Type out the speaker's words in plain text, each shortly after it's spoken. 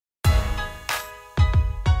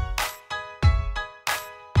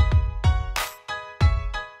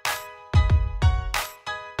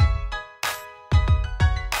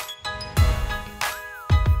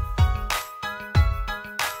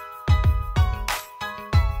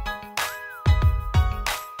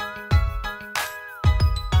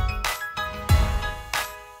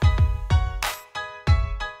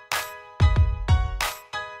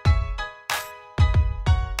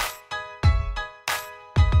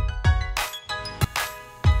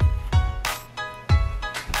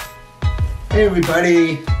Hey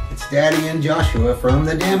everybody, it's Daddy and Joshua from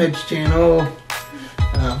the Damaj channel.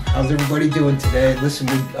 How's everybody doing today? Listen,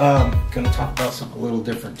 we're going to talk about something a little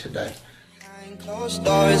different today. Closed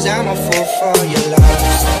doors, I'm a fool for your love.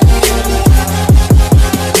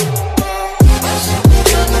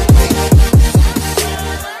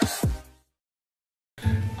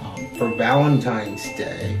 For Valentine's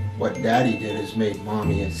Day, what Daddy did is made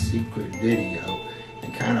Mommy a secret video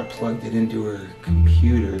and kind of plugged it into her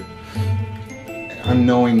computer,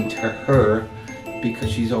 unknowing to her,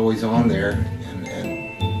 because she's always on there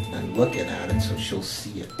and looking at it, so she'll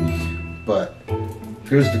see it. But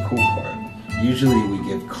here's the cool part. Usually we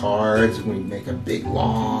give cards and we make a big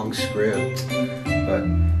long script, but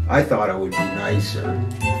I thought it would be nicer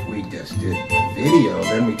if we just did a video.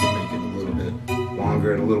 Then we could make it a little bit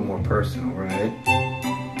longer and a little more personal, right?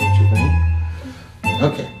 Don't you think?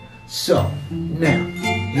 Okay, so now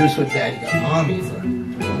here's what Daddy got Mommy for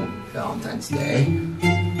Valentine's Day.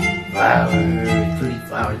 Flowers, pretty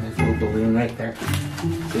flowers. There's a little balloon right there.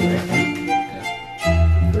 See right there?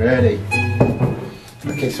 Yeah. Ready?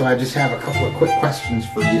 Okay, so I just have a couple of quick questions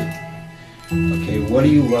for you. Okay, what do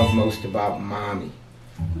you love most about Mommy?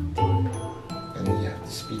 And you have to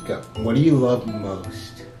speak up. What do you love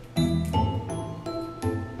most?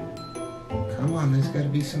 Come on, there's got to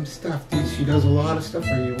be some stuff. Dude, she does a lot of stuff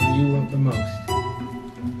for you. What do you love the most?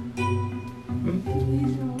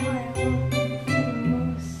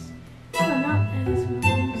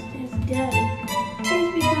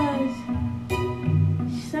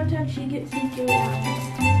 She gets these Joyous.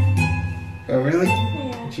 Oh, really?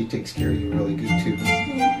 Yeah. She takes care of you really good, too.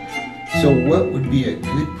 Yeah. So what would be a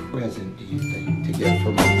good present, do you think, to get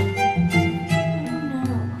for Mommy? I don't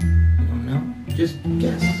know. You don't know? Just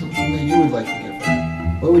guess something that you would like to get for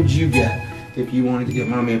her. What would you get if you wanted to get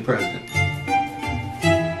Mommy a present? I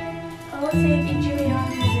would say the Jimmy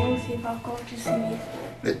item of Lucy about Gorgeous Me.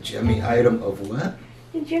 The Jimmy item of what?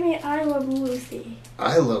 The Jimmy I Love Lucy.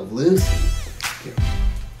 I Love Lucy.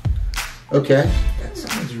 Okay, that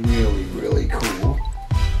sounds really, really cool.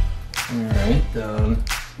 Alright,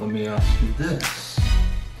 let me ask you this.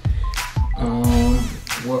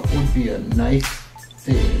 What would be a nice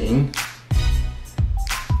thing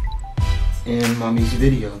in Mommy's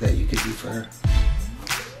video that you could do for her?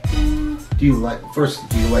 Do you like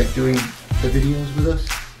doing the videos with us?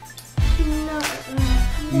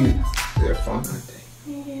 No. They're fun, aren't they?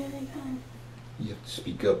 Yeah, they're fun. You have to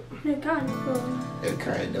speak up. They're kind of fun. They're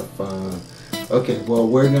kind of fun. Okay, well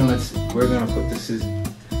we're gonna put this as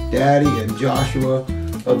Daddy and Joshua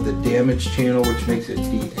of the Damaj channel, which makes it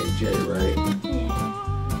D-A-J, right?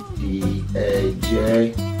 Yeah.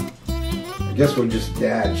 D-A-J. I guess we're just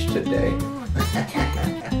Dadge today.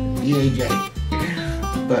 D-A-J.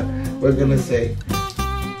 But we're gonna say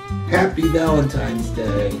Happy Valentine's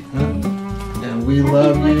Day, huh? And we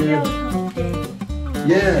love you.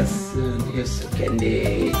 Yes, and here's some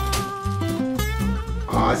candy.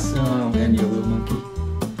 Awesome, and your little monkey.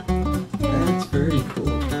 That's very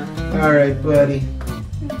cool. All right, buddy.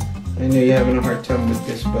 I know you're having a hard time with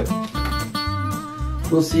this, but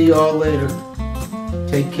we'll see you all later.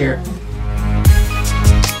 Take care.